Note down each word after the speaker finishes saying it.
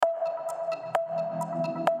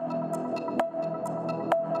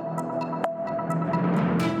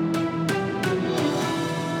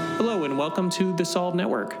welcome to the Solve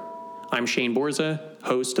Network. I'm Shane Borza,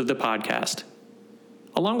 host of the podcast.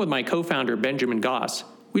 Along with my co-founder Benjamin Goss,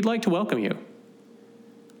 we'd like to welcome you.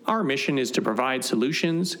 Our mission is to provide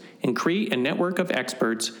solutions and create a network of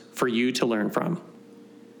experts for you to learn from.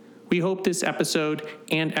 We hope this episode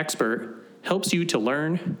and expert helps you to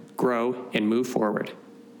learn, grow, and move forward.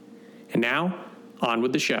 And now, on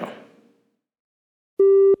with the show.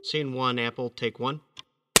 Scene one, Apple, take one.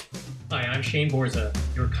 Hi, I'm Shane Borza,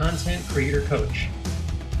 your content creator coach.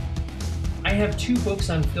 I have 2 books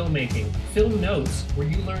on filmmaking, Film Notes, where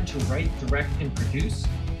you learn to write, direct, and produce,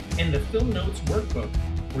 and the Film Notes Workbook,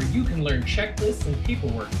 where you can learn checklists and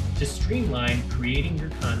paperwork to streamline creating your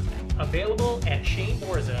content. Available at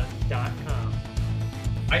shaneborza.com.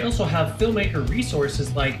 I also have filmmaker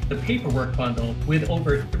resources like the Paperwork Bundle with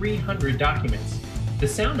over 300 documents, the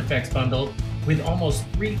Sound Effects Bundle with almost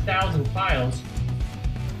 3,000 files,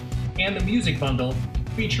 and the Music Bundle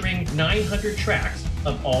featuring 900 tracks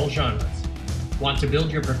of all genres. Want to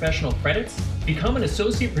build your professional credits? Become an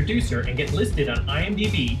associate producer and get listed on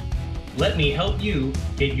IMDb. Let me help you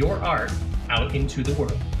get your art out into the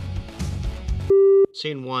world.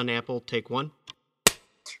 Scene one, Apple, take one.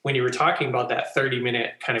 When you were talking about that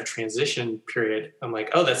 30-minute kind of transition period, I'm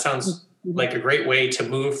like, oh, that sounds like a great way to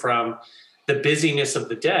move from the busyness of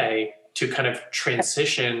the day to kind of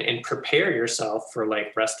transition and prepare yourself for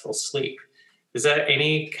like restful sleep. Is that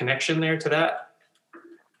any connection there to that?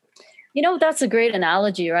 You know, that's a great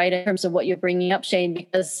analogy, right? In terms of what you're bringing up, Shane,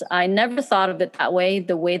 because I never thought of it that way.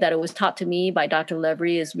 The way that it was taught to me by Dr.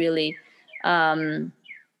 Levry is really,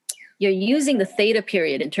 you're using the theta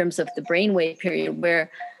period in terms of the brainwave period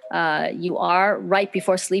where you are right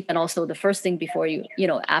before sleep. And also the first thing before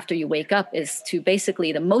after you wake up is to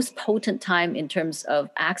basically the most potent time in terms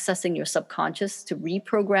of accessing your subconscious to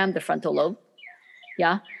reprogram the frontal lobe.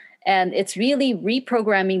 Yeah. And it's really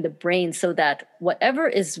reprogramming the brain so that whatever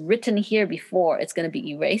is written here before, it's going to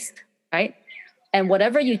be erased, right? And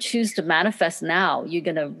whatever you choose to manifest now, you're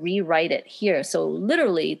going to rewrite it here. So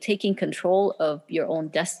literally taking control of your own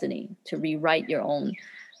destiny to rewrite your own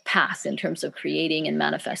path in terms of creating and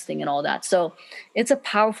manifesting and all that. So it's a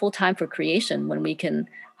powerful time for creation when we can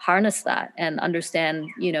harness that and understand,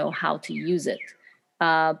 how to use it.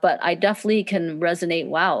 But I definitely can resonate.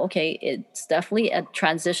 Wow. Okay. It's definitely a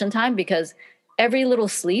transition time because every little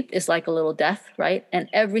sleep is like a little death, right? And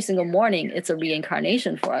every single morning it's a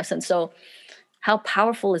reincarnation for us. And so how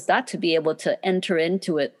powerful is that to be able to enter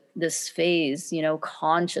into it, this phase,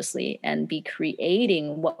 consciously and be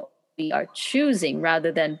creating what we are choosing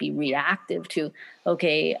rather than be reactive to,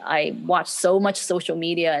 okay, I watch so much social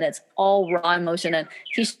media and it's all raw emotion. And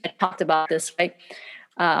Tisha talked about this, right?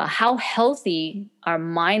 How healthy our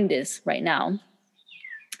mind is right now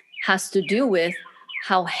has to do with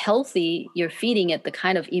how healthy you're feeding it, the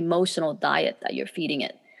kind of emotional diet that you're feeding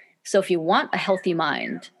it. So if you want a healthy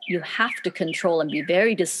mind, you have to control and be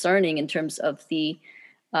very discerning in terms of the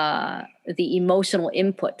emotional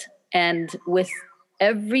input. And with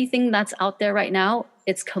everything that's out there right now,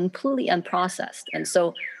 it's completely unprocessed. And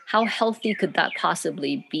so how healthy could that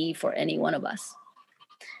possibly be for any one of us?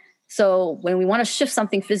 So when we want to shift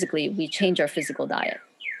something physically, we change our physical diet.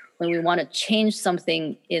 When we want to change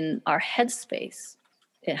something in our headspace,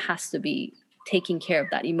 it has to be taking care of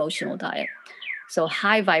that emotional diet. So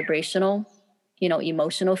high vibrational,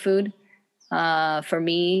 emotional food. For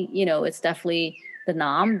me, it's definitely the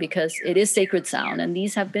Nam because it is sacred sound. And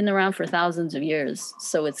these have been around for thousands of years.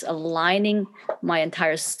 So it's aligning my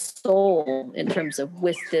entire soul in terms of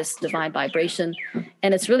with this divine vibration.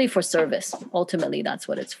 And it's really for service. Ultimately, that's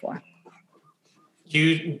what it's for.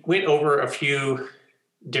 You went over a few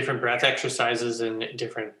different breath exercises and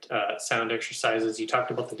different sound exercises. You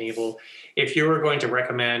talked about the navel. If you were going to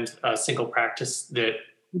recommend a single practice that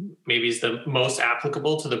maybe is the most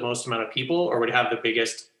applicable to the most amount of people or would have the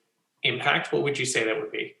biggest impact, what would you say that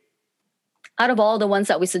would be? Out of all the ones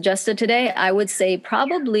that we suggested today, I would say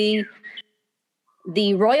probably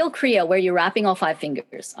the Royal Kriya, where you're wrapping all 5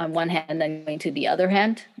 fingers on one hand and then going to the other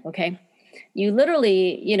hand. Okay. You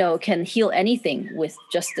literally, can heal anything with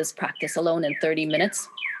just this practice alone in 30 minutes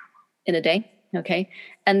in a day. Okay.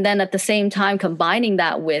 And then at the same time, combining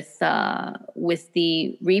that with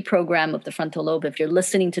the reprogram of the frontal lobe, if you're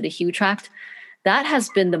listening to the Hue tract, that has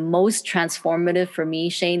been the most transformative for me,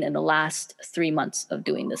 Shane, in the last 3 months of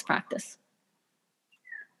doing this practice.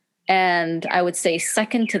 And I would say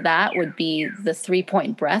second to that would be the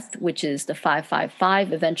 3-point breath, which is the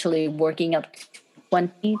 5-5-5, eventually working up to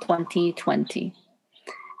 20-20-20.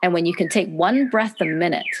 And when you can take one breath a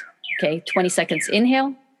minute, okay, 20 seconds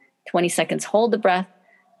inhale, 20 seconds hold the breath,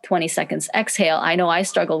 20 seconds exhale. I know I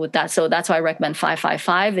struggle with that. So that's why I recommend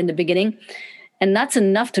 5-5-5 in the beginning. And that's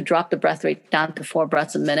enough to drop the breath rate down to 4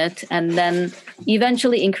 breaths a minute. And then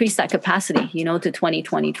eventually increase that capacity, to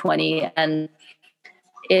 20-20-20. And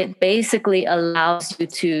it basically allows you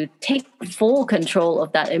to take full control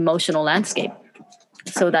of that emotional landscape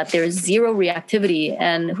so that there's zero reactivity.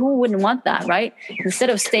 And who wouldn't want that, right? Instead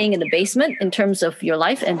of staying in the basement in terms of your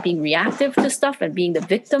life and being reactive to stuff and being the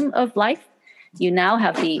victim of life, you now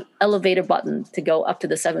have the elevator button to go up to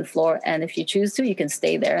the 7th floor. And if you choose to, you can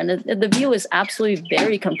stay there. And the view is absolutely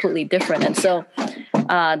very completely different. And so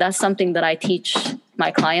that's something that I teach my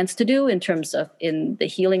clients to do in terms of in the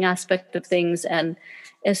healing aspect of things. And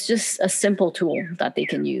it's just a simple tool that they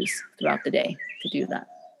can use throughout the day to do that.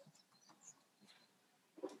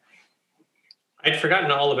 I'd forgotten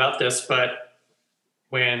all about this, but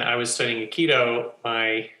when I was studying Aikido,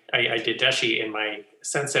 I did Deshi, and my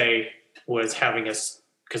sensei was having us,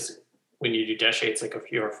 because when you do Deshi, it's like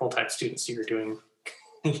if you're a full-time student, so you're doing,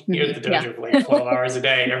 you're at the dojo for like 12 hours a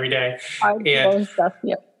day, every day. And stuff,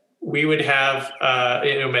 we would have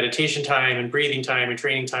meditation time and breathing time and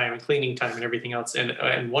training time and cleaning time and everything else.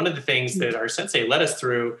 And one of the things that our sensei led us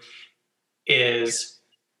through is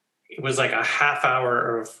it was like a half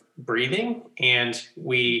hour of breathing, and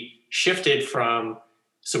we shifted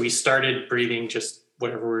so we started breathing just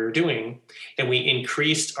whatever we were doing, and we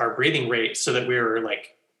increased our breathing rate so that we were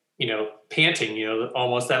like, panting,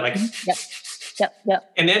 almost that like,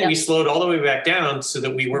 yep. And then we slowed all the way back down so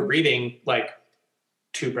that we were breathing like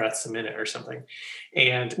 2 breaths a minute or something.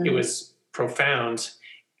 And it was profound.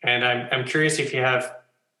 And I'm curious if you have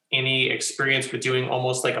any experience with doing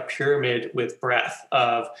almost like a pyramid with breath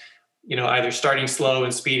of, either starting slow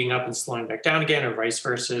and speeding up and slowing back down again, or vice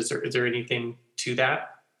versa. Is there anything to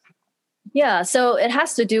that? Yeah, so it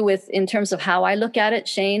has to do with, in terms of how I look at it,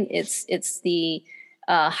 Shane, it's the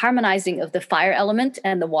harmonizing of the fire element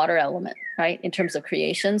and the water element, right, in terms of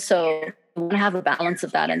creation. So I want to have a balance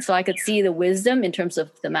of that. And so I could see the wisdom in terms of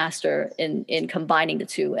the master in combining the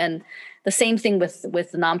two. And the same thing with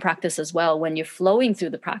the non-practice as well. When you're flowing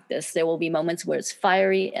through the practice, there will be moments where it's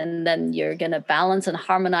fiery, and then you're going to balance and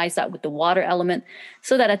harmonize that with the water element,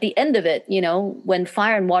 so that at the end of it, when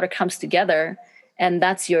fire and water comes together, and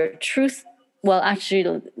that's your truth. Well,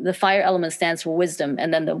 actually, the fire element stands for wisdom,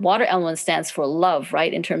 and then the water element stands for love,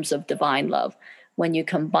 right, in terms of divine love. When you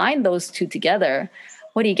combine those two together,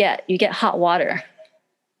 what do you get? You get hot water.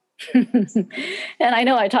 And I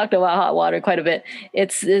know I talked about hot water quite a bit.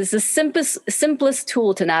 It's the simplest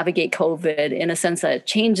tool to navigate COVID, in a sense that it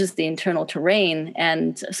changes the internal terrain,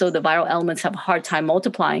 and so the viral elements have a hard time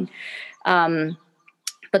multiplying.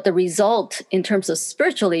 But the result, in terms of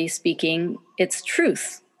spiritually speaking, it's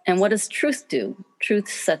truth. And what does truth do? Truth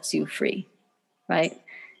sets you free, right?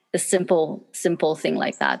 A simple thing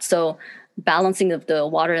like that. So balancing of the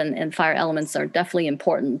water and fire elements are definitely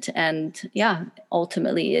important. And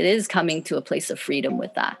ultimately it is coming to a place of freedom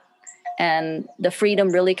with that. And the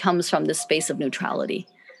freedom really comes from the space of neutrality,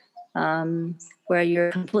 where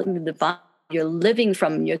you're completely divine. You're living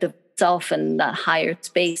from your self and that higher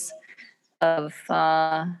space of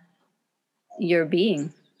your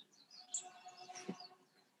being.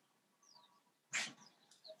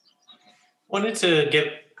 Wanted to get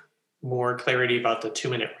more clarity about the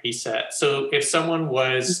 2-minute reset. So if someone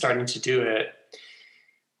was starting to do it,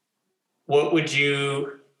 what would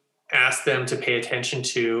you ask them to pay attention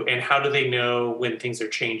to, and how do they know when things are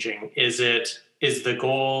changing? Is the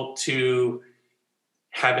goal to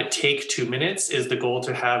have it take 2 minutes? Is the goal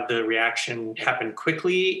to have the reaction happen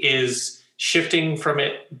quickly? Is shifting from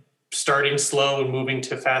it starting slow and moving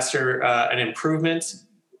to faster an improvement?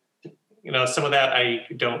 Some of that I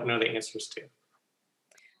don't know the answers to.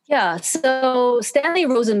 Yeah, so Stanley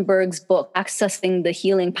Rosenberg's book, Accessing the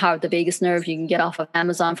Healing Power of the Vagus Nerve, you can get off of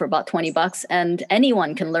Amazon for about $20, and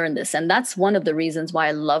anyone can learn this. And that's one of the reasons why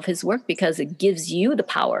I love his work, because it gives you the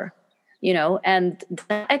power, and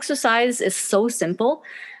the exercise is so simple,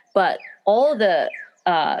 but all the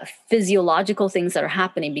physiological things that are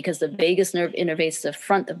happening, because the vagus nerve innervates the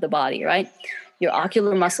front of the body, right? Your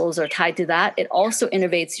ocular muscles are tied to that. It also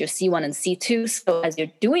innervates your C1 and C2. So as you're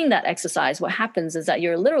doing that exercise, what happens is that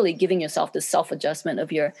you're literally giving yourself this self-adjustment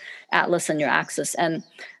of your atlas and your axis. And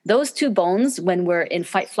those two bones, when we're in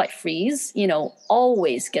fight, flight, freeze,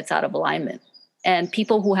 always gets out of alignment. And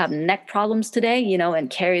people who have neck problems today, and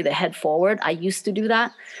carry the head forward, I used to do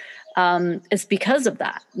that. It's because of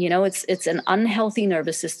that. It's an unhealthy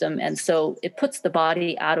nervous system. And so it puts the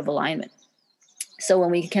body out of alignment. So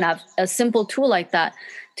when we can have a simple tool like that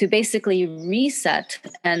to basically reset.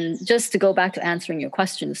 And just to go back to answering your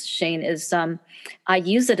questions, Shane, is I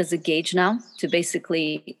use it as a gauge now to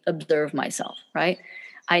basically observe myself, right?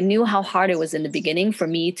 I knew how hard it was in the beginning for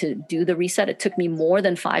me to do the reset. It took me more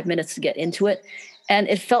than 5 minutes to get into it. And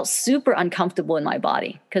it felt super uncomfortable in my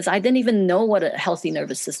body because I didn't even know what a healthy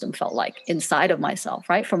nervous system felt like inside of myself,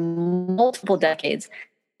 right? For multiple decades.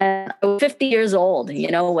 And I was 50 years old,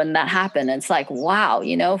 when that happened. It's like, wow,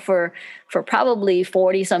 for probably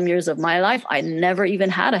 40 some years of my life, I never even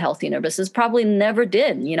had a healthy nervous system, probably never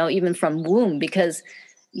did, even from womb, because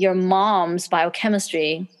your mom's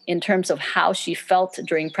biochemistry in terms of how she felt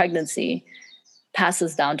during pregnancy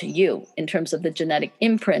passes down to you in terms of the genetic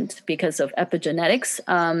imprint because of epigenetics.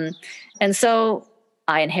 And so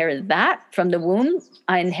I inherited that from the womb.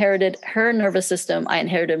 I inherited her nervous system. I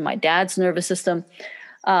inherited my dad's nervous system.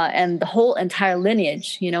 And the whole entire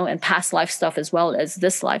lineage, and past life stuff as well as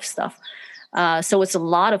this life stuff. So it's a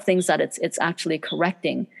lot of things that it's actually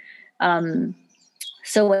correcting.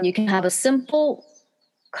 So when you can have a simple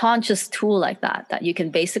conscious tool like that you can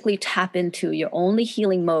basically tap into your only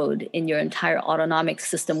healing mode in your entire autonomic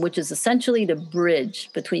system, which is essentially the bridge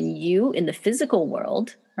between you in the physical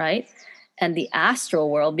world, right, and the astral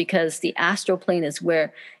world, because the astral plane is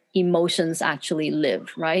where emotions actually live,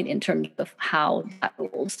 right, in terms of how that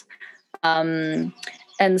rules. And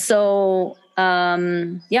so,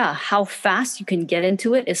 how fast you can get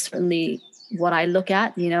into it is certainly what I look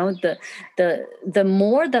at. The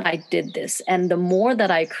more that I did this and the more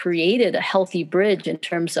that I created a healthy bridge in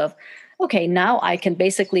terms of, okay, now I can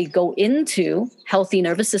basically go into healthy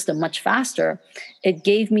nervous system much faster. It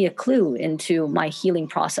gave me a clue into my healing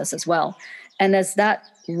process as well. And as that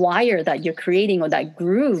wire that you're creating, or that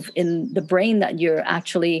groove in the brain that you're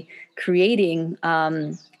actually creating,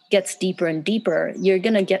 gets deeper and deeper, you're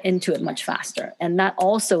going to get into it much faster. And that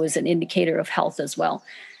also is an indicator of health as well.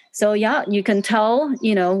 So yeah, you can tell,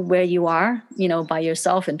 where you are, by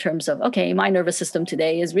yourself in terms of, okay, my nervous system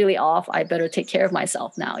today is really off. I better take care of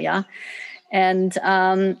myself now. Yeah. And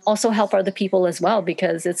also help other people as well,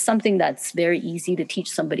 because it's something that's very easy to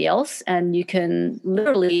teach somebody else. And you can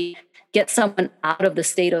literally get someone out of the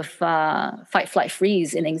state of fight, flight,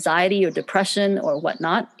 freeze in anxiety or depression or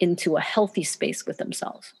whatnot into a healthy space with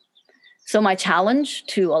themselves. So my challenge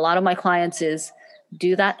to a lot of my clients is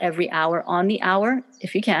do that every hour on the hour,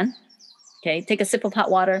 if you can. Okay, take a sip of hot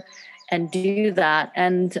water and do that,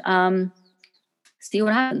 and see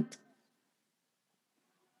what happens.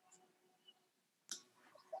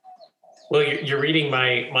 Well, you're reading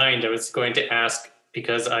my mind. I was going to ask,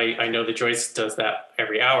 because I know that Joyce does that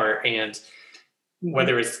every hour, and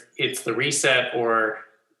whether it's the reset or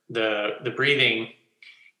the breathing,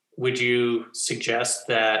 would you suggest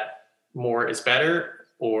that more is better,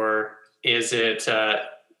 or is it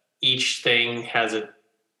each thing has a,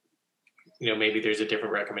 maybe there's a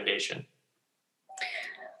different recommendation?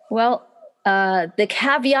 Well, the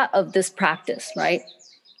caveat of this practice, right,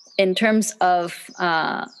 in terms of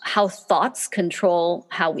how thoughts control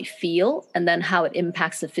how we feel and then how it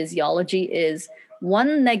impacts the physiology, is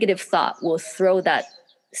one negative thought will throw that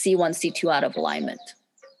C1, C2 out of alignment.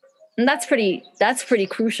 And that's pretty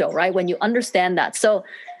crucial, right? When you understand that. So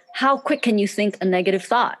how quick can you think a negative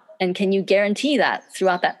thought? And can you guarantee that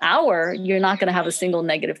throughout that hour, you're not going to have a single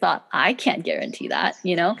negative thought? I can't guarantee that,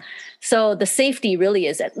 So the safety really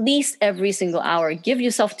is at least every single hour, give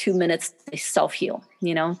yourself 2 minutes to self-heal,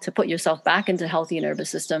 to put yourself back into a healthy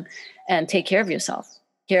nervous system and take care of yourself,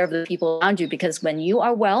 care of the people around you. Because when you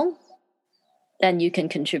are well, then you can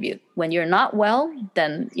contribute. When you're not well,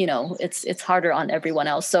 then, it's harder on everyone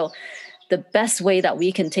else. So the best way that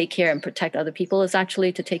we can take care and protect other people is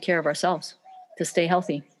actually to take care of ourselves, to stay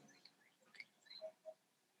healthy.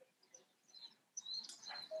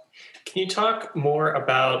 Can you talk more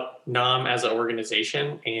about NAM as an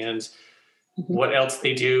organization and what else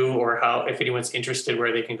they do, or how, if anyone's interested,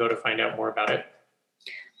 where they can go to find out more about it?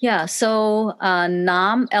 Yeah, so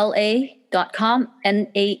NAMLA.com,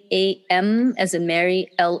 NAAM as in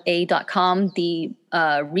Mary, LA.com. The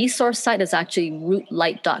resource site is actually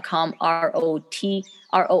rootlight.com, ROOTLIGHT.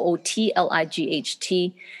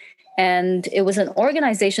 And it was an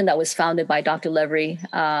organization that was founded by Dr. Levry,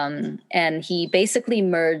 and he basically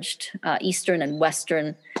merged Eastern and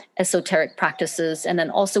Western esoteric practices, and then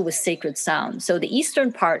also with sacred sound. So the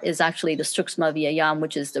Eastern part is actually the Struksma Vyayam,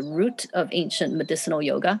 which is the root of ancient medicinal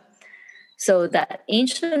yoga. So that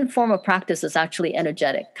ancient form of practice is actually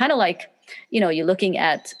energetic, kind of like, you're looking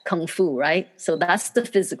at Kung Fu, right? So that's the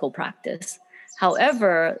physical practice.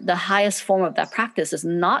 However, the highest form of that practice is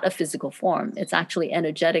not a physical form. It's actually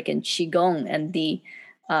energetic and Qigong and the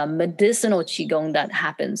medicinal Qigong that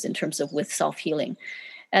happens in terms of with self-healing.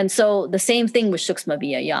 And so the same thing with Sukshma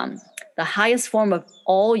Vyayam. The highest form of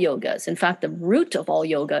all yogas, in fact, the root of all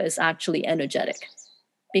yoga is actually energetic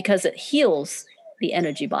because it heals the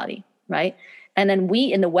energy body, right? And then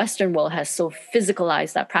we in the Western world has so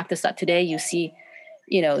physicalized that practice that today you see,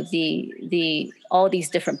 the all these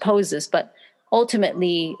different poses, but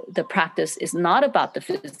ultimately the practice is not about the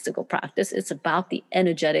physical practice. It's about the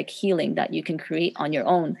energetic healing that you can create on your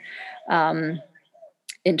own.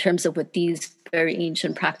 In terms of with these very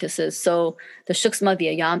ancient practices. So the Sukshma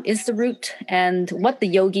Vyayam is the root. And what the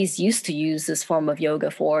yogis used to use this form of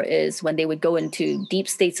yoga for is when they would go into deep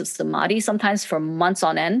states of samadhi, sometimes for months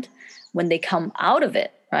on end, when they come out of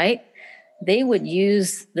it, right, they would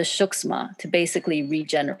use the Sukshma to basically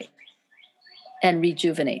regenerate and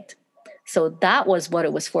rejuvenate. So that was what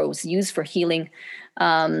it was for. It was used for healing.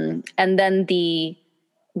 And then the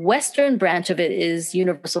Western branch of it is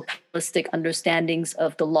universal holistic understandings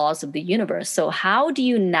of the laws of the universe. So how do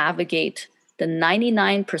you navigate the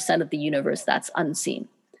 99% of the universe that's unseen?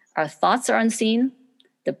 Our thoughts are unseen.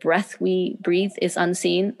 The breath we breathe is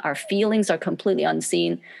unseen. Our feelings are completely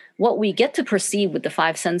unseen. What we get to perceive with the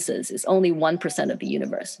five senses is only 1% of the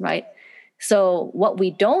universe, right? So what we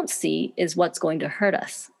don't see is what's going to hurt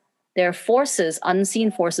us. There are forces, unseen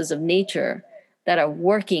forces of nature that are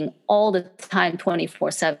working all the time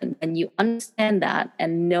 24/7. And you understand that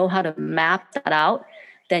and know how to map that out,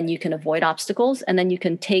 then you can avoid obstacles and then you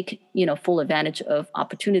can take, full advantage of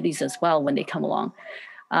opportunities as well when they come along.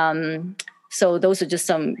 So those are just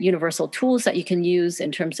some universal tools that you can use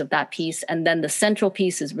in terms of that piece. And then the central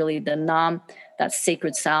piece is really the Nam, that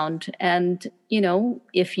sacred sound. And,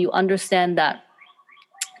 if you understand that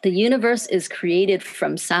the universe is created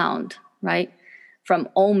from sound, right? From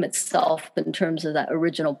Om itself in terms of that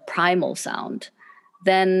original primal sound,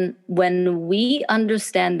 then when we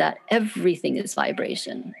understand that everything is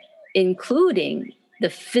vibration, including the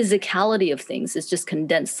physicality of things is just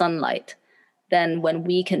condensed sunlight, then when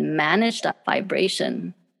we can manage that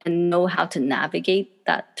vibration and know how to navigate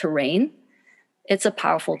that terrain, it's a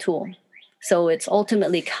powerful tool. So it's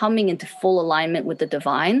ultimately coming into full alignment with the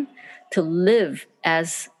divine to live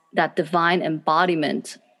as that divine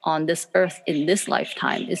embodiment on this earth in this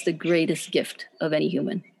lifetime is the greatest gift of any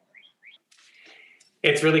human.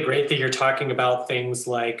 It's really great that you're talking about things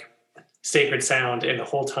like sacred sound, and the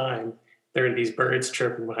whole time there are these birds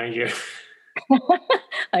chirping behind you.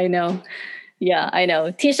 I know. Yeah, I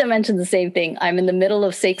know. Tisha mentioned the same thing. I'm in the middle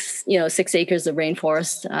of 6 acres of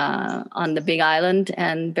rainforest on the Big Island,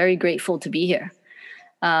 and very grateful to be here.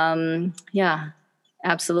 Yeah,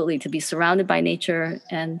 absolutely. To be surrounded by nature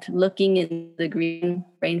and looking in the green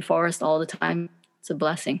rainforest all the time. It's a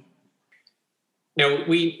blessing. Now,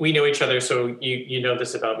 we know each other, so you know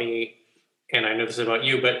this about me, and I know this about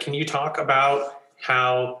you, but can you talk about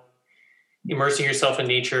how immersing yourself in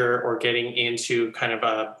nature or getting into kind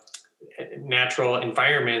of natural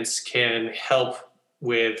environments can help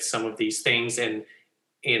with some of these things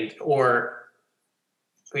or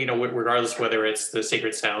regardless whether it's the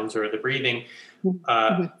sacred sounds or the breathing,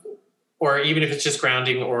 or even if it's just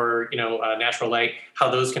grounding or natural light, how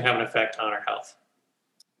those can have an effect on our health?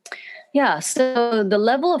 Yeah, so the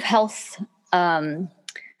level of health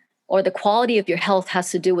or the quality of your health has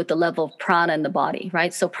to do with the level of prana in the body,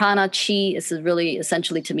 right? So prana, chi is really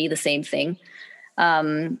essentially to me the same thing.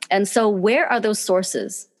 And so where are those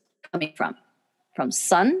sources coming from? From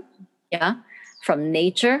sun, yeah, from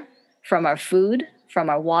nature, from our food, from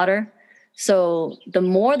our water. So the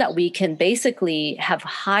more that we can basically have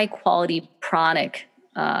high quality pranic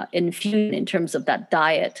infusion in terms of that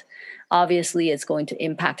diet, obviously it's going to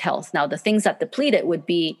impact health. Now, the things that deplete it would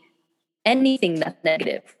be anything that's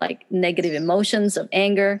negative, like negative emotions of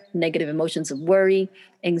anger, negative emotions of worry,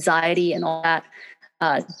 anxiety, and all that.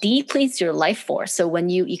 Depletes your life force. So when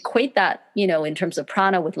you equate that, in terms of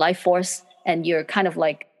prana with life force, and you're kind of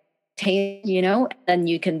like, then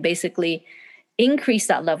you can basically increase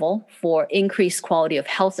that level for increased quality of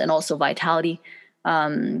health and also vitality.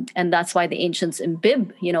 And that's why the ancients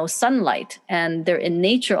imbibe, sunlight, and they're in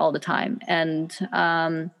nature all the time, and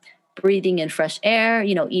breathing in fresh air,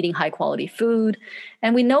 eating high quality food.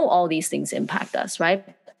 And we know all these things impact us, right?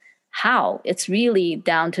 How? It's really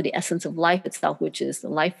down to the essence of life itself, which is the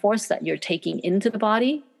life force that you're taking into the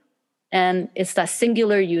body. And it's that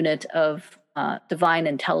singular unit of divine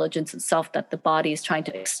intelligence itself that the body is trying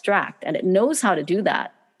to extract. And it knows how to do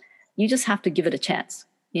that. You just have to give it a chance,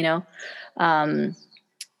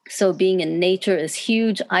 So being in nature is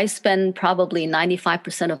huge. I spend probably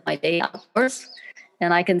 95% of my day outdoors.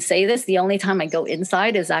 And I can say this, the only time I go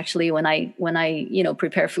inside is actually when I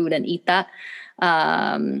prepare food and eat that.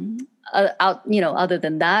 Other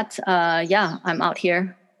than that, I'm out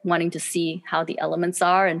here wanting to see how the elements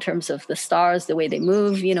are in terms of the stars, the way they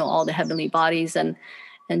move, all the heavenly bodies, and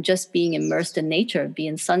just being immersed in nature, be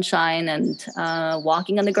in sunshine and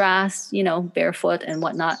walking on the grass, barefoot and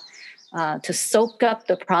whatnot, to soak up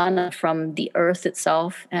the prana from the earth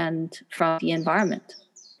itself and from the environment.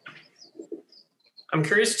 I'm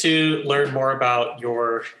curious to learn more about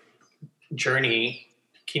your journey.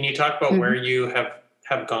 Can you talk about where you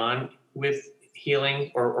have gone with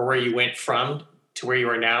healing, or where you went from to where you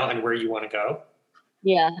are now and where you want to go?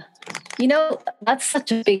 Yeah. That's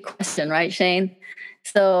such a big question, right, Shane?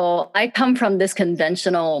 So I come from this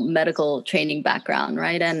conventional medical training background,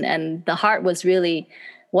 right? And the heart was really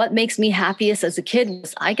what makes me happiest as a kid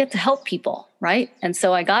was I get to help people, right? And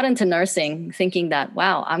so I got into nursing thinking that,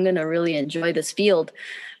 wow, I'm going to really enjoy this field.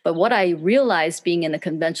 But what I realized being in the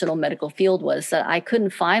conventional medical field was that I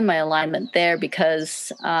couldn't find my alignment there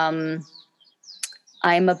because my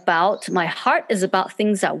heart is about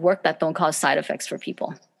things that work that don't cause side effects for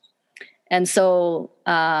people. And so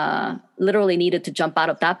literally needed to jump out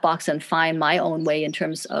of that box and find my own way in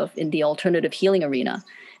terms of in the alternative healing arena.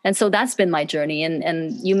 And so that's been my journey.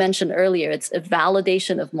 And you mentioned earlier, it's a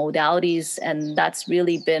validation of modalities. And that's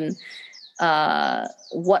really been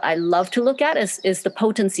what I love to look at is the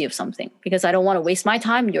potency of something, because I don't want to waste my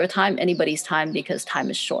time, your time, anybody's time, because time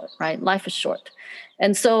is short, right? Life is short.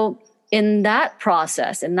 And so in that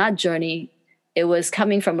process, in that journey, it was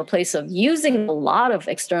coming from a place of using a lot of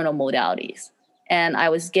external modalities. And I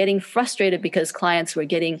was getting frustrated because clients were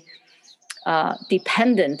getting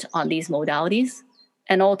dependent on these modalities,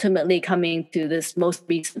 and ultimately coming to this most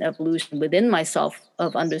recent evolution within myself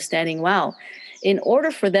of understanding, wow, in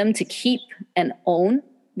order for them to keep and own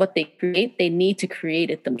what they create, they need to create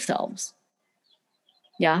it themselves.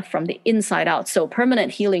 Yeah, from the inside out. So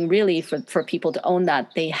permanent healing, really, for people to own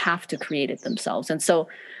that, they have to create it themselves. And so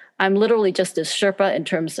I'm literally just a Sherpa in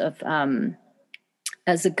terms of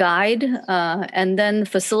as a guide, and then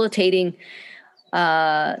facilitating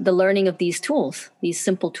the learning of these tools, these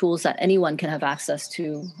simple tools that anyone can have access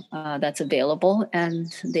to, that's available,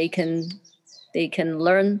 and they can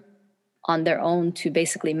learn on their own to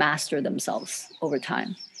basically master themselves over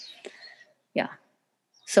time. Yeah.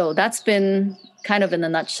 So that's been kind of in a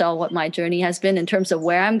nutshell what my journey has been in terms of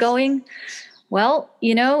where I'm going. Well,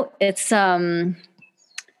 it's the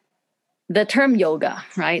term yoga,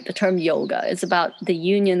 right? The term yoga is about the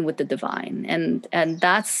union with the divine. And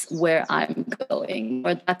that's where I'm going,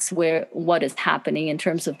 or that's where what is happening in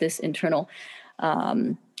terms of this internal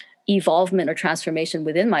evolvement or transformation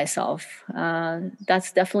within myself.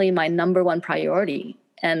 That's definitely my number one priority.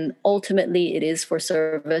 And ultimately it is for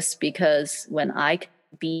service, because when I can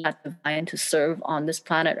be that divine to serve on this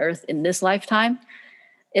planet Earth in this lifetime,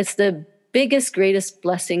 it's the biggest, greatest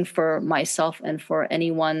blessing for myself and for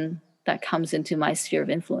anyone that comes into my sphere of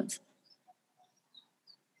influence,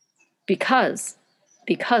 because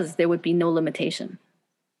there would be no limitation.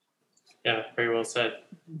 Yeah, very well said.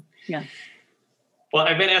 Yeah. Well,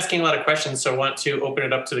 I've been asking a lot of questions, so I want to open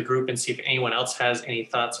it up to the group and see if anyone else has any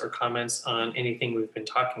thoughts or comments on anything we've been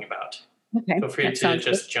talking about. Okay. Feel free to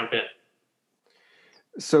just jump in.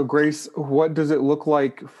 So, Grace, what does it look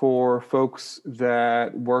like for folks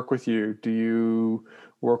that work with you? Do you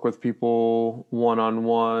work with people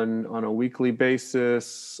one-on-one on a weekly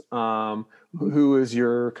basis? Who is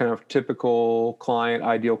your kind of typical client,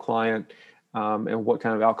 ideal client, and what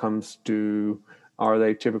kind of outcomes are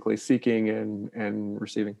they typically seeking and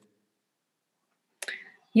receiving?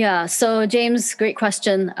 Yeah. So, James, great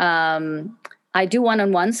question. I do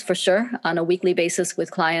one-on-ones for sure on a weekly basis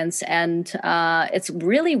with clients. And it's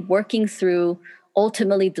really working through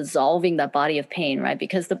ultimately dissolving that body of pain, right?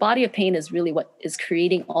 Because the body of pain is really what is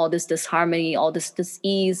creating all this disharmony, all this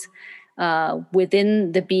dis-ease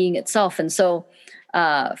within the being itself. And so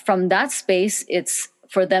from that space, it's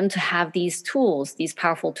for them to have these tools, these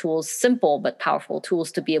powerful tools, simple but powerful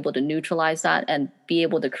tools, to be able to neutralize that and be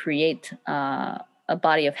able to create a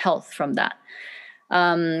body of health from that.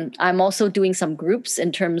 I'm also doing some groups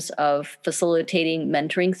in terms of facilitating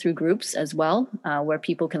mentoring through groups as well, where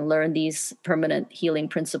people can learn these permanent healing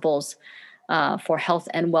principles for health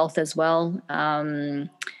and wealth as well. And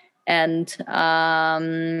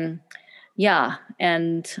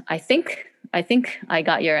I think I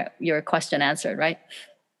got your question answered, right?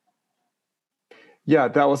 Yeah,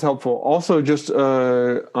 that was helpful. Also, just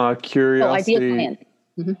curiosity. Ideal client.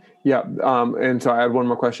 Mm-hmm. Yeah, and so I had one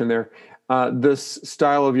more question there. This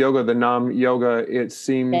style of yoga, the Nam yoga, it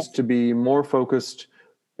seems to be more focused.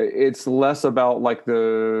 It's less about like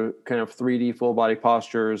the kind of 3D full body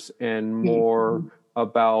postures and more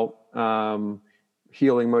about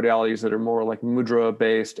healing modalities that are more like mudra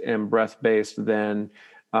based and breath based than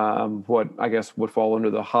what I guess would fall under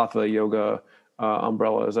the Hatha yoga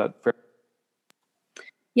umbrella. Is that fair?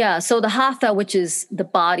 Yeah, so the hatha, which is the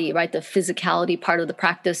body, right, the physicality part of the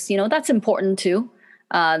practice, that's important too,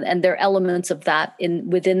 and there are elements of that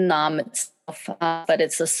within Nam itself, but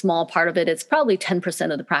it's a small part of it. It's probably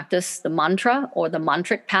 10% of the practice. The mantra or the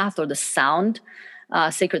mantric path or the sound,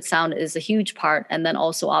 sacred sound, is a huge part, and then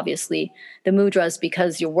also obviously the mudras,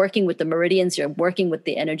 because you're working with the meridians, you're working with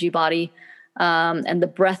the energy body. And the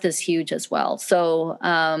breath is huge as well. So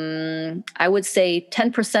I would say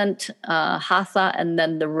 10% hatha, and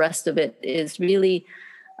then the rest of it is really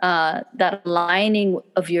that aligning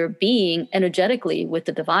of your being energetically with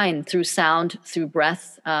the divine through sound, through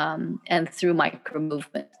breath, and through micro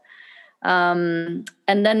movement. And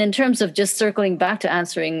then in terms of just circling back to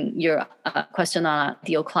answering your question on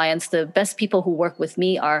ideal clients, the best people who work with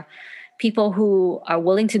me are people who are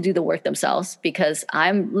willing to do the work themselves, because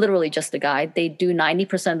I'm literally just a guide. They do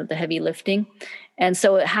 90% of the heavy lifting. And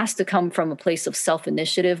so it has to come from a place of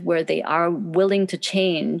self-initiative where they are willing to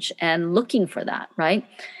change and looking for that, right?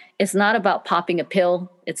 It's not about popping a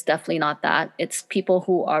pill. It's definitely not that. It's people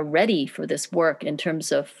who are ready for this work in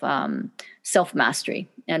terms of self-mastery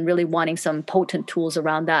and really wanting some potent tools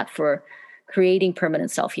around that for creating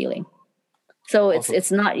permanent self-healing. So Awesome.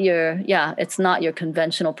 it's not your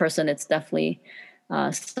conventional person. It's definitely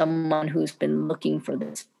someone who's been looking for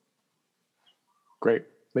this. Great.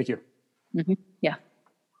 Thank you. Mm-hmm. Yeah.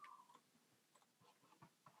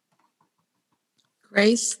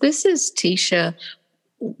 Grace, this is Tisha.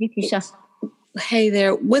 Hey, Tisha. Hey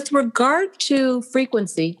there. With regard to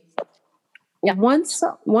frequency, Yeah. once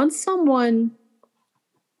someone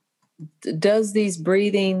does these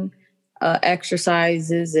breathing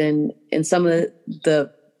exercises and some of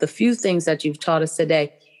the few things that you've taught us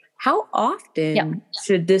today, how often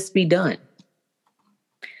should this be done?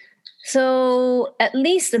 So at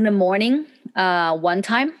least in the morning, one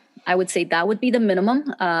time, I would say that would be the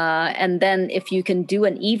minimum. And then if you can do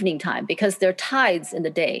an evening time, because there are tides in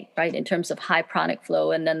the day, right, in terms of high pranic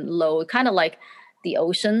flow and then low, kind of like the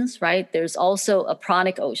oceans, right? There's also a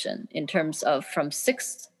pranic ocean in terms of from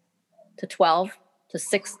 6 to 12 to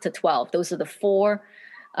 6 to 12. Those are the 4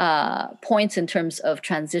 points in terms of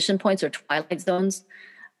transition points or twilight zones.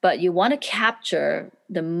 But you want to capture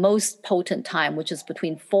the most potent time, which is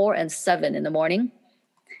between 4 and 7 in the morning,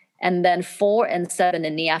 and then 4 and 7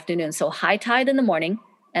 in the afternoon. So high tide in the morning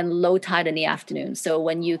and low tide in the afternoon. So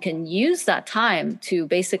when you can use that time to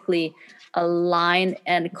basically align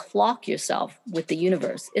and clock yourself with the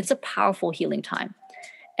universe, it's a powerful healing time.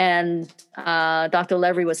 And Dr.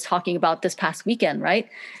 Levry was talking about this past weekend, right?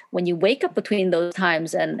 When you wake up between those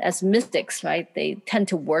times, and as mystics, right, they tend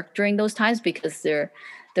to work during those times because they're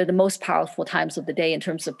the most powerful times of the day in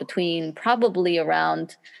terms of between probably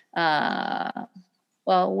around,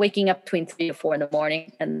 waking up between 3 to 4 in the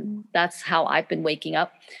morning. And that's how I've been waking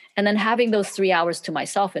up. And then having those 3 hours to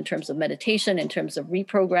myself in terms of meditation, in terms of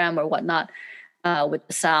reprogram or whatnot with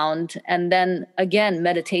the sound. And then again,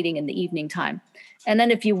 meditating in the evening time. And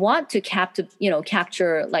then if you want to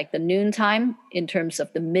capture like the noon time in terms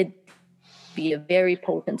of the mid, be a very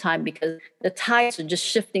potent time because the tides are just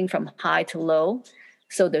shifting from high to low.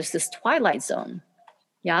 So there's this twilight zone,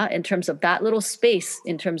 in terms of that little space,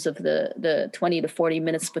 in terms of the 20 to 40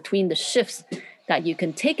 minutes between the shifts that you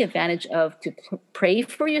can take advantage of to pray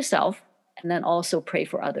for yourself and then also pray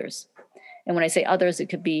for others. And when I say others, it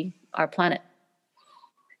could be our planet.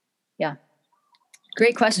 Yeah.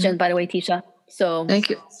 Great question, by the way, Tisha. So thank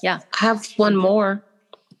you. Yeah. I have one more.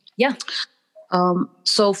 Yeah.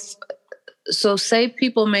 So say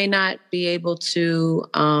people may not be able to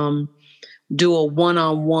do a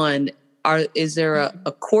one-on-one. Is there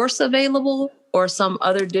a course available or some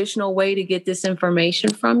other additional way to get this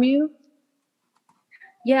information from you?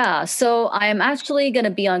 Yeah, so I am actually going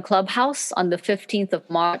to be on Clubhouse on the 15th of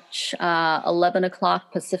March, 11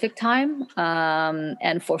 o'clock Pacific time.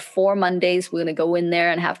 And for 4 Mondays, we're going to go in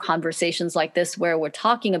there and have conversations like this where we're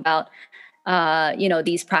talking about,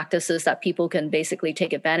 these practices that people can basically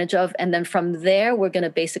take advantage of. And then from there, we're going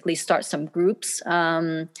to basically start some groups,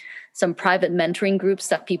 some private mentoring groups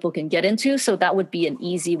that people can get into. So that would be an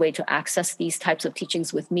easy way to access these types of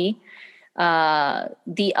teachings with me.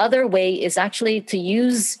 The other way is actually to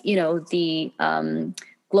use, the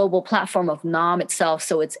global platform of NAM itself.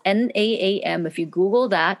 So it's NAAM. If you Google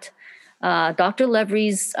that, Dr.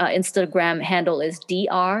 Levry's Instagram handle is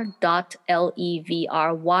dr.levry.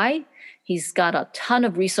 He's got a ton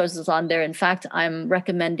of resources on there. In fact, I'm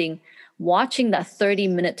recommending watching that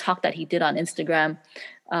 30-minute talk that he did on Instagram,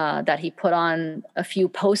 that he put on a few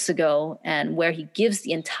posts ago, and where he gives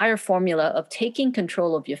the entire formula of taking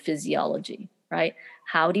control of your physiology, right?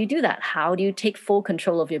 How do you do that? How do you take full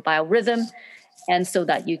control of your biorhythm? And so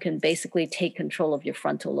that you can basically take control of your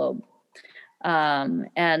frontal lobe.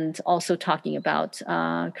 And also talking about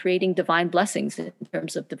creating divine blessings in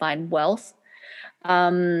terms of divine wealth.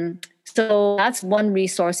 So that's one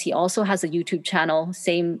resource. He also has a YouTube channel,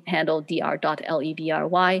 same handle,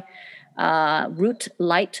 dr.lebry.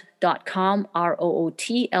 Rootlight.com,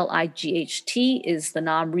 ROOTLIGHT is the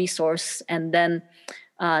NAM resource. And then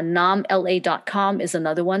namla.com is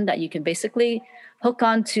another one that you can basically hook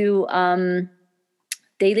onto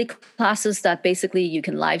daily classes that basically you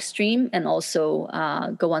can live stream and also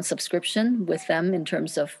go on subscription with them in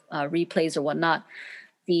terms of replays or whatnot.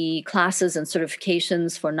 The classes and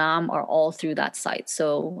certifications for NAM are all through that site.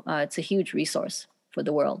 So it's a huge resource for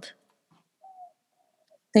the world.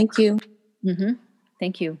 Thank you. Mm-hmm.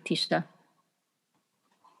 Thank you, Tisha.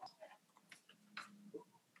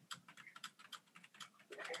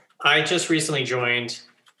 I just recently joined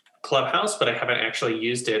Clubhouse, but I haven't actually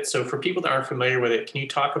used it. So for people that aren't familiar with it, can you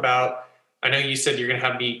talk about, I know you said you're going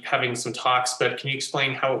to be having some talks, but can you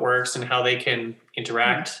explain how it works and how they can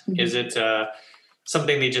interact? Mm-hmm. Is it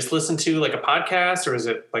something they just listen to like a podcast, or is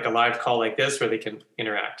it like a live call like this where they can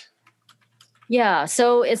interact? Yeah,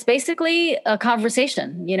 so it's basically a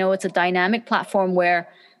conversation. It's a dynamic platform where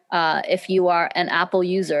if you are an Apple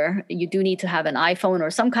user, you do need to have an iPhone or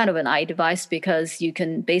some kind of an iDevice because you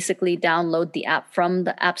can basically download the app from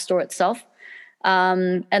the App Store itself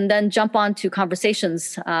and then jump on to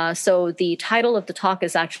conversations. So the title of the talk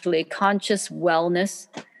is actually Conscious Wellness,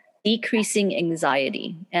 Decreasing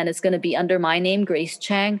Anxiety. And it's going to be under my name, Grace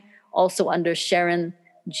Chang, also under Sharon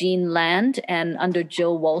Jean Land, and under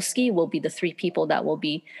Jill Wolski will be the three people that will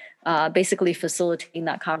be basically facilitating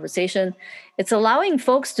that conversation. It's allowing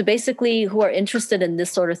folks to basically, who are interested in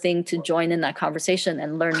this sort of thing, to join in that conversation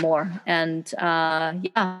and learn more. And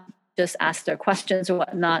just ask their questions or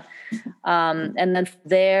whatnot. And then from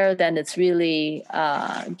there, then it's really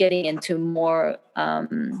getting into more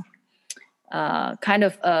kind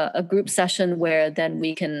of a group session where then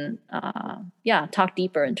we can, talk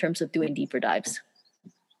deeper in terms of doing deeper dives.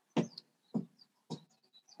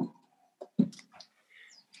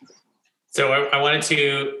 So I wanted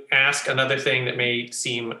to ask another thing that may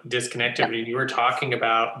seem disconnected. When you were talking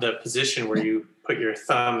about the position where you put your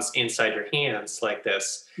thumbs inside your hands like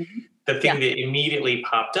this. Mm-hmm. The thing that immediately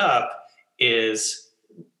popped up is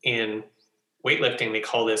in weightlifting, they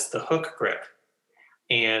call this the hook grip.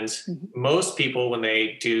 And most people, when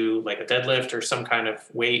they do like a deadlift or some kind of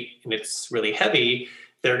weight and it's really heavy,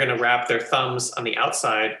 they're going to wrap their thumbs on the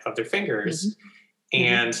outside of their fingers. Mm-hmm.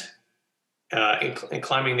 And in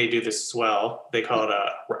climbing, they do this as well. They call it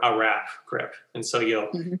a wrap grip. And so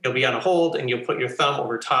you'll be on a hold and you'll put your thumb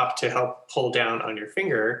over top to help pull down on your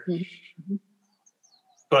finger. Mm-hmm.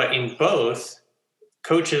 But in both,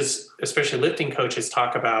 coaches, especially lifting coaches,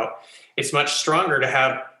 talk about it's much stronger to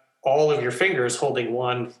have all of your fingers holding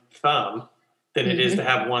one thumb than it is to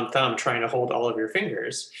have one thumb trying to hold all of your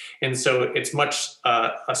fingers. And so it's much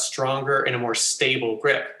a stronger and a more stable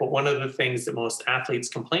grip. But one of the things that most athletes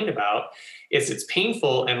complain about is it's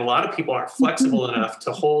painful, and a lot of people aren't flexible enough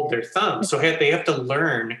to hold their thumb. So they have to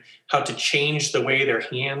learn how to change the way their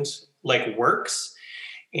hand works.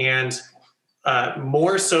 And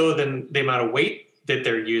more so than the amount of weight that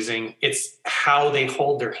they're using, it's how they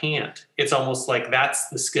hold their hand. It's almost like that's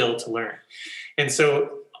the skill to learn. And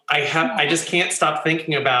so I just can't stop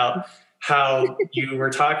thinking about how you were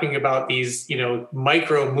talking about these,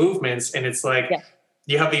 micro movements. And it's like,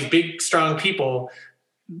 you have these big, strong people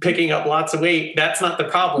picking up lots of weight. That's not the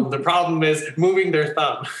problem. The problem is moving their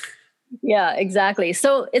thumb. Yeah, exactly.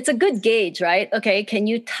 So it's a good gauge, right? Okay. Can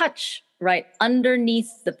you touch right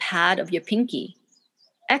underneath the pad of your pinky?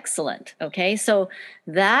 Excellent. Okay. So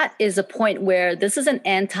that is a point where this is an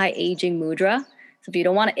anti-aging mudra. So if you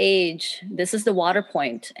don't want to age, this is the water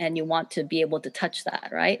point and you want to be able to touch that,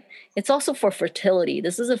 right? It's also for fertility.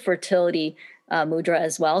 This is a fertility mudra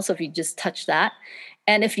as well. So if you just touch that,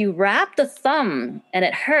 and if you wrap the thumb and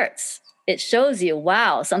it hurts, it shows you,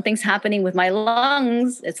 wow, something's happening with my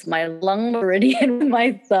lungs. It's my lung meridian with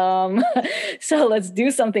my thumb. So let's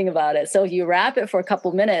do something about it. So if you wrap it for a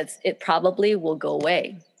couple minutes, it probably will go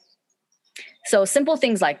away. So simple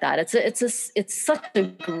things like that. It's such a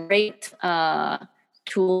great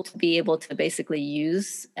tool to be able to basically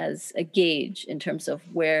use as a gauge in terms of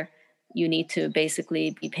where you need to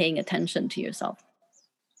basically be paying attention to yourself.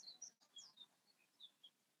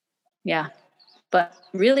 Yeah, but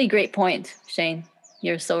really great point, Shane.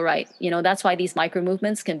 You're so right. That's why these micro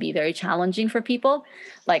movements can be very challenging for people,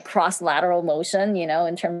 like cross lateral motion,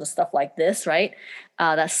 in terms of stuff like this, right?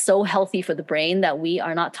 That's so healthy for the brain that we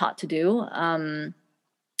are not taught to do.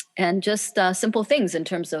 and just simple things in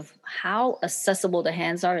terms of how accessible the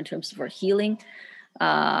hands are in terms of our healing,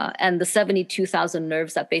 and the 72,000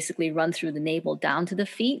 nerves that basically run through the navel down to the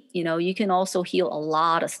feet. You can also heal a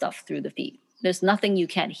lot of stuff through the feet. There's nothing you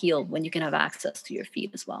can't heal when you can have access to your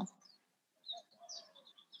feet as well.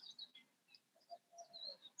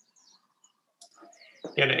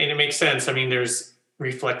 And it makes sense. I mean, there's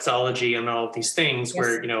reflexology and all of these things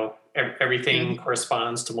where, everything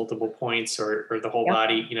corresponds to multiple points or the whole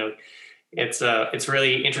body. It's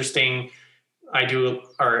really interesting. I do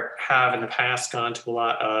or have in the past gone to a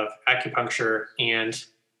lot of acupuncture, and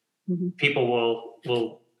people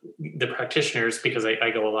will the practitioners, because I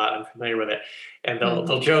go a lot, I'm familiar with it, and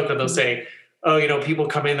they'll joke and they'll say, oh, people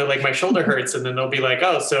come in, they're like, my shoulder hurts. And then they'll be like,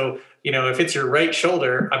 oh, so, if it's your right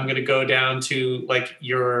shoulder, I'm going to go down to like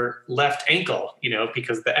your left ankle,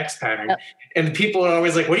 because the X pattern. Yep. And people are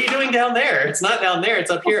always like, what are you doing down there? It's not down there, it's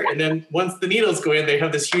up here. And then once the needles go in, they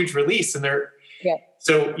have this huge release, and they're,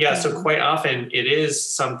 so quite often it is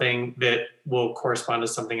something that will correspond to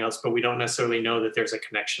something else, but we don't necessarily know that there's a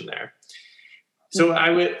connection there. So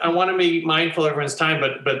I want to be mindful of everyone's time,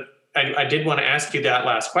 but I did want to ask you that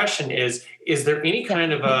last question is there any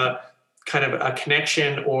kind of a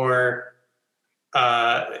connection or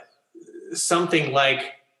something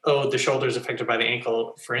like, the shoulder is affected by the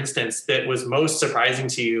ankle, for instance, that was most surprising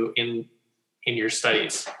to you in your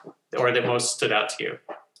studies, or that most stood out to you?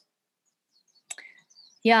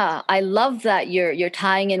 Yeah, I love that you're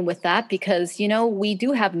tying in with that, because, we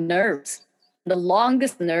do have nerves. The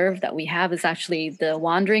longest nerve that we have is actually the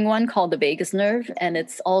wandering one called the vagus nerve. And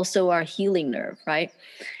it's also our healing nerve, right?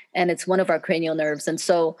 And it's one of our cranial nerves. And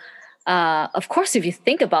so, of course, if you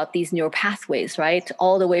think about these neural pathways, right,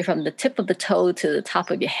 all the way from the tip of the toe to the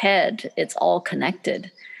top of your head, it's all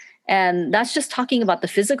connected. And that's just talking about the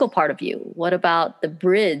physical part of you. What about the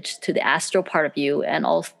bridge to the astral part of you, and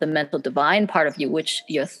also the mental divine part of you, which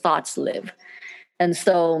your thoughts live? And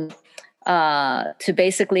so to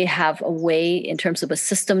basically have a way in terms of a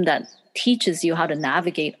system that teaches you how to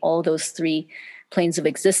navigate all those three planes of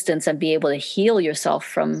existence and be able to heal yourself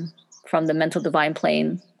from the mental divine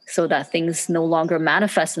plane, so that things no longer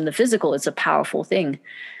manifest in the physical, is a powerful thing.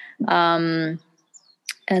 And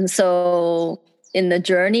so in the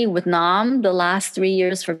journey with Nam, the last 3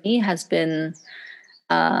 years for me has been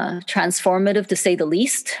transformative, to say the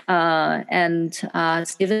least. And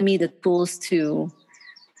it's given me the tools to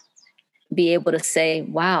be able to say,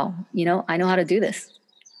 wow, I know how to do this.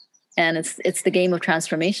 And it's the game of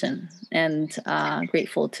transformation, and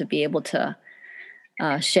grateful to be able to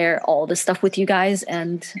share all this stuff with you guys,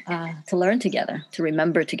 and to learn together, to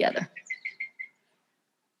remember together.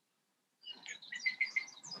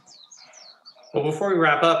 Well, before we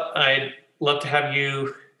wrap up, I'd love to have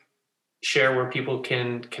you share where people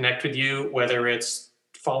can connect with you, whether it's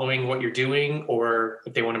following what you're doing, or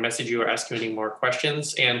if they want to message you or ask you any more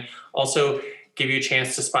questions, and also give you a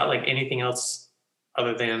chance to spotlight anything else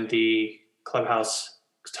other than the Clubhouse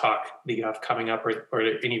talk that you have coming up, or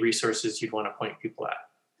any resources you'd want to point people at.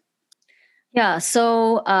 Yeah,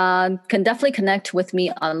 so can definitely connect with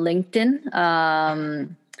me on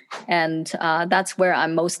LinkedIn. And that's where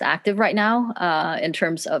I'm most active right now, in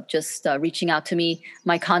terms of just reaching out to me.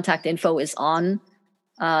 My contact info is on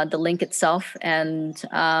the link itself. And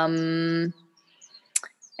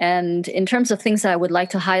in terms of things that I would like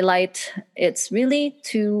to highlight, it's really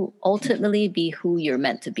to ultimately be who you're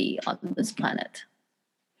meant to be on this planet.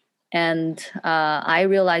 And I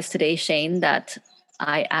realized today, Shane, that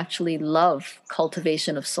I actually love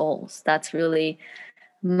cultivation of souls. That's really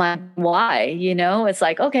my why, it's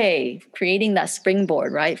like, okay, creating that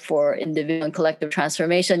springboard, right, for individual and collective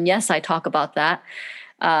transformation. Yes, I talk about that.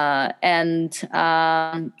 And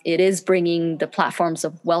it is bringing the platforms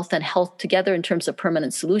of wealth and health together in terms of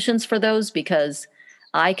permanent solutions for those, because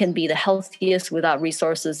I can be the healthiest without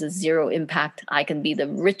resources is zero impact. I can be the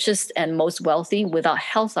richest and most wealthy without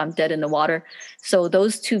health. I'm dead in the water. So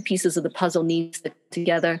those two pieces of the puzzle need to stick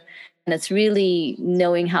together. And it's really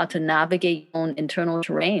knowing how to navigate your own internal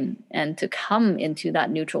terrain and to come into that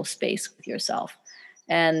neutral space with yourself.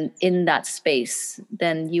 And in that space,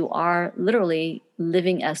 then you are literally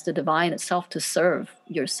living as the divine itself to serve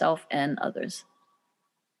yourself and others.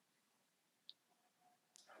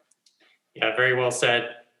 Yeah, very well said.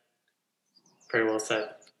 Very well said.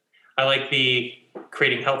 I like the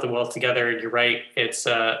creating health and wealth together. And you're right. It's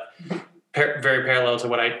very parallel to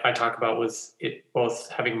what I talk about with it, both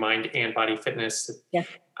having mind and body fitness. Yeah.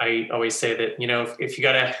 I always say that, if you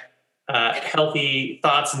got healthy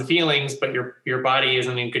thoughts and feelings, but your body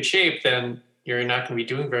isn't in good shape, then you're not going to be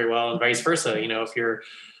doing very well, and vice versa. If you're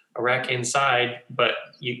a wreck inside, but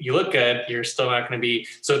you look good, you're still not going to be.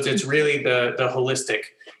 So it's really the holistic.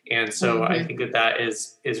 And so I think that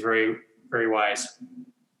is very, very wise.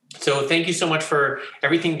 So thank you so much for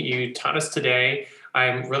everything that you taught us today.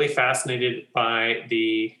 I'm really fascinated by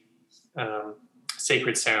the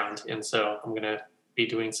sacred sound. And so I'm going to be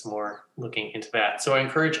doing some more looking into that. So I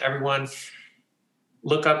encourage everyone,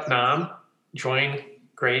 look up Nam, join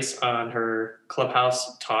Grace on her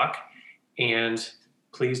Clubhouse talk, and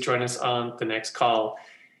please join us on the next call.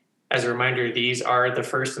 As a reminder, these are the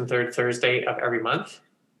first and third Thursday of every month.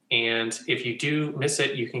 And if you do miss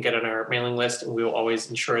it, you can get on our mailing list, and we will always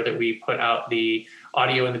ensure that we put out the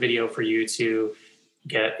audio and the video for you to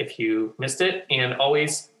get if you missed it. And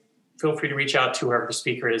always feel free to reach out to whoever the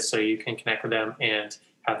speaker is so you can connect with them and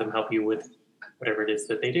have them help you with whatever it is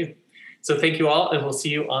that they do. So thank you all, and we'll see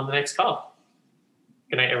you on the next call.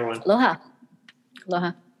 Good night, everyone. Aloha.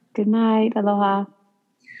 Aloha. Good night. Aloha.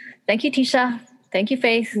 Thank you, Tisha. Thank you,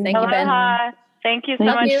 Faith. Thank you, Ben. Aloha. Thank you so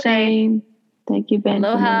Thank much, you, Shane. Thank you, Ben.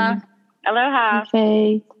 Aloha. Aloha.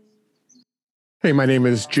 Faith. Hey, my name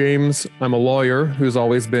is James. I'm a lawyer who's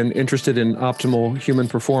always been interested in optimal human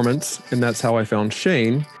performance, and that's how I found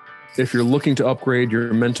Shane. If you're looking to upgrade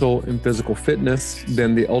your mental and physical fitness,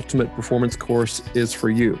 then the Ultimate Performance course is for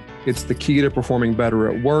you. It's the key to performing better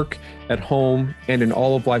at work, at home, and in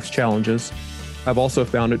all of life's challenges. I've also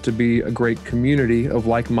found it to be a great community of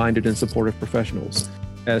like-minded and supportive professionals.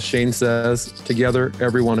 As Shane says, together,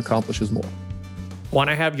 everyone accomplishes more. Want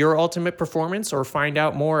to have your ultimate performance or find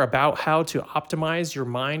out more about how to optimize your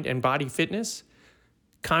mind and body fitness?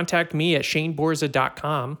 Contact me at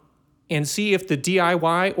shaneborza.com and see if the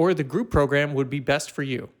DIY or the group program would be best for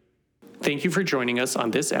you. Thank you for joining us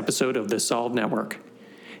on this episode of the Solve Network.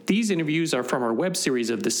 These interviews are from our web series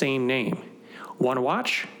of the same name. Want to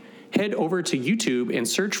watch? Head over to YouTube and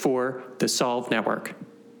search for the Solve Network.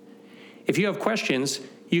 If you have questions,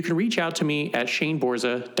 you can reach out to me at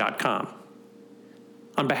shaneborza.com.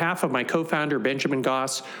 On behalf of my co-founder, Benjamin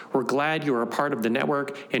Goss, we're glad you are a part of the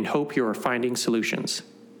network and hope you are finding solutions.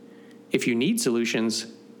 If you need solutions,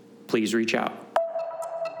 please reach out.